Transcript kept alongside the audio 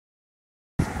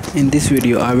In this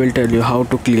video, I will tell you how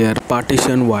to clear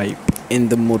partition wipe in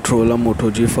the Motorola Moto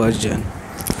G first gen.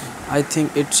 I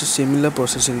think it's a similar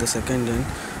process in the second gen,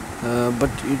 but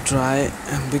you try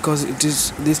because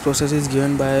this process is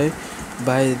given by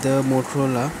the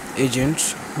Motorola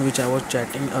agents which I was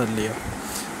chatting earlier.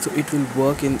 So it will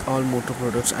work in all Moto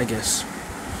products, I guess.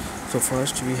 So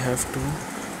first we have to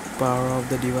power off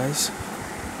the device.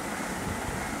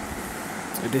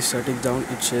 It is shutting down.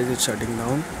 It says it's shutting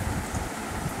down.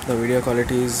 The video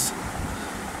quality is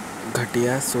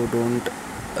ghatiya, so don't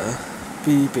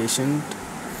be patient.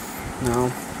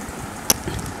 Now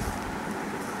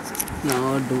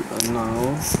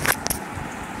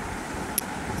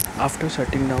after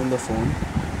shutting down the phone,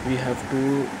 we have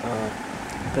to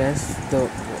press the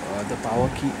power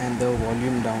key and the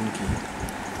volume down key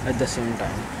at the same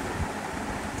time.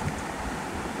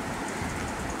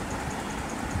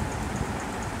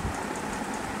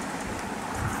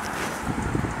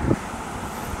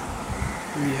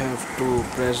 We have to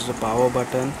press the power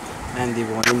button and the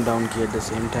volume down key at the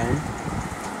same time.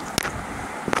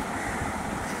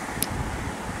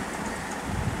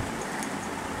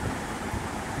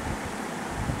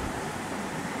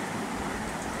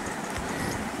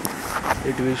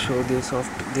 It will show this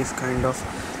kind of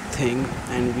thing,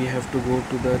 and we have to go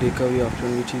to the recovery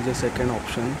option, which is the second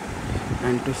option,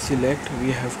 and to select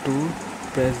we have to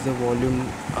press the volume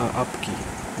up key,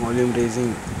 volume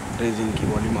raising key,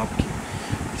 volume up key.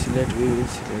 We will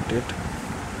select it,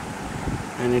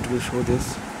 and it will show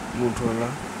this Motorola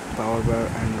power bar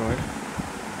Android.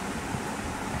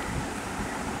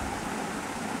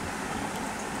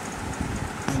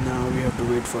 And now we have to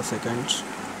wait for seconds.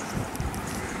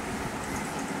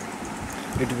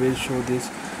 It will show this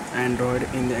Android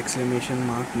in the exclamation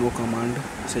mark, no command,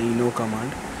 saying no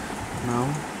command. Now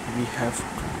we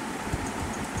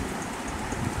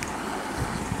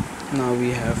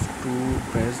have to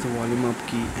press the volume up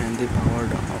key and the power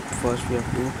down up. First we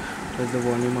have to press the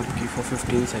volume up key for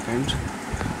 15 seconds,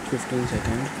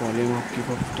 volume up key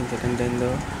for 15 seconds, then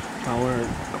the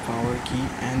power key,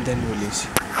 and then release,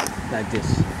 like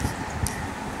this.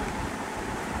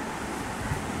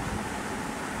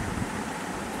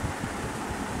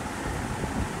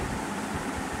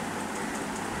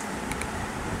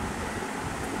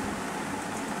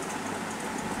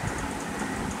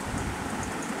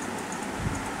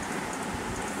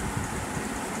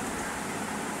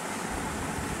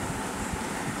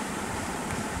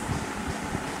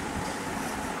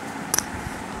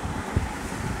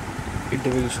 It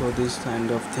will show this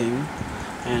kind of thing,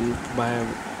 and by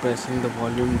pressing the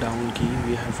volume down key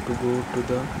we have to go to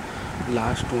the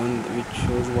last one, which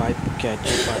shows wipe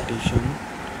cache partition,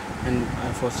 and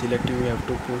for selecting we have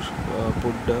to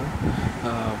put the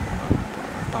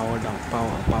power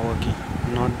key,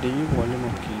 not the volume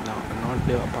up key. Now not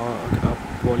the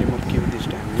volume up key this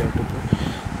time, we have to put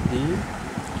the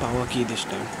power key this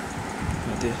time.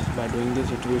 By doing this,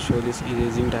 it will show this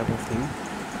erasing type of thing,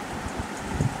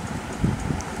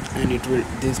 and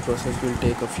this process will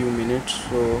take a few minutes,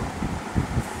 so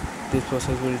be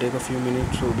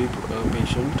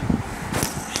patient.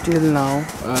 Still now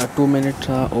 2 minutes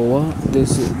are over.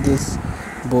 This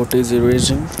bot is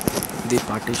erasing the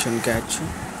partition cache.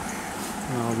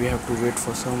 Now we have to wait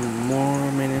for some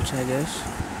more minutes, I guess.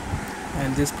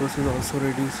 And this process also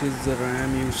reduces the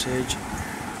RAM usage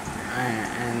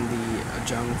and the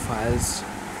junk files.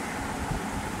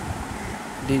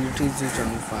 Deletes the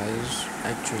junk files.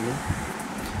 Actually,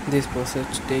 this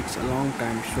process takes a long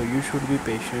time, so you should be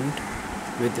patient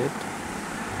with it.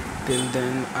 Till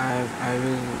then, I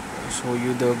will show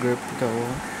you the grip cover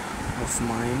of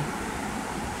mine.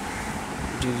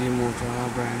 GG Motorola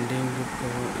branding grip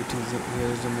cover. Here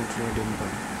is the Motorola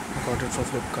dimple. I got it from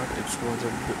Flipkart. It was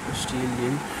a steel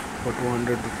limb for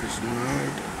 200 rupees. Now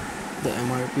the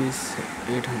MRP is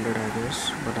 800, I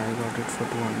guess, but I got it for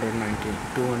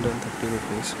 230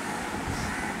 rupees.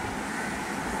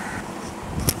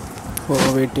 For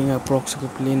waiting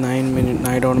approximately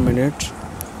 9 odd minutes,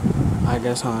 I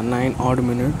guess 9 odd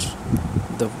minutes,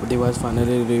 the device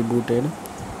finally rebooted.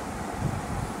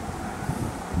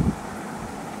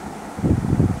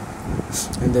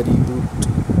 And the reboot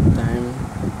time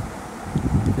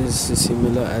is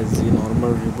similar as the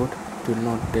normal reboot. It will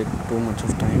not take too much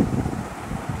of time,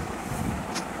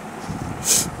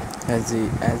 as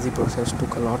the process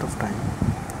took a lot of time.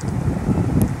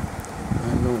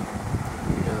 I know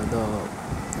the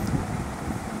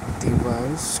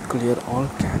device clear all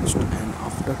cached, and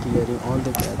after clearing all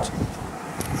the cache,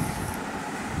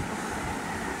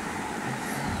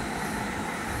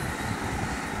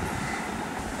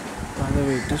 by the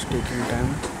way, it is taking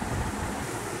time.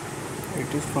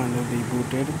 it is finally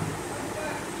rebooted.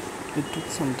 It took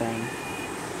some time.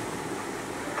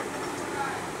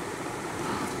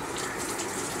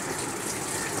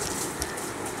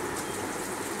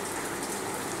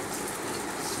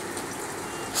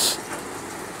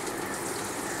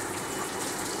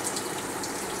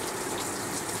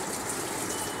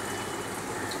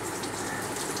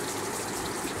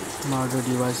 Now the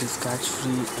device is catch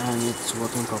free and it's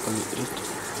working properly. It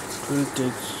will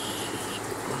take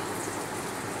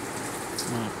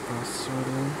my password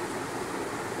in.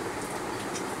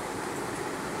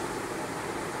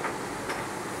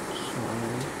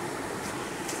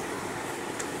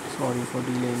 Sorry for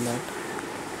delaying that.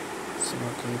 It's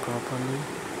working properly.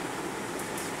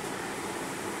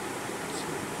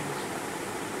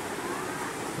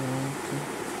 Okay.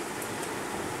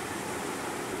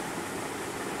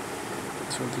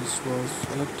 So this was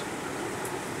it.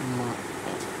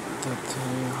 The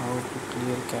thing how to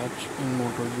clear cache in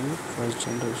Moto G first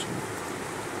generation.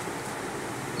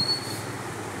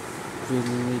 We'll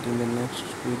meet in the next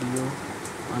video.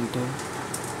 Until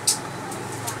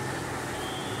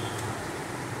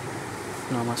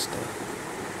namaste.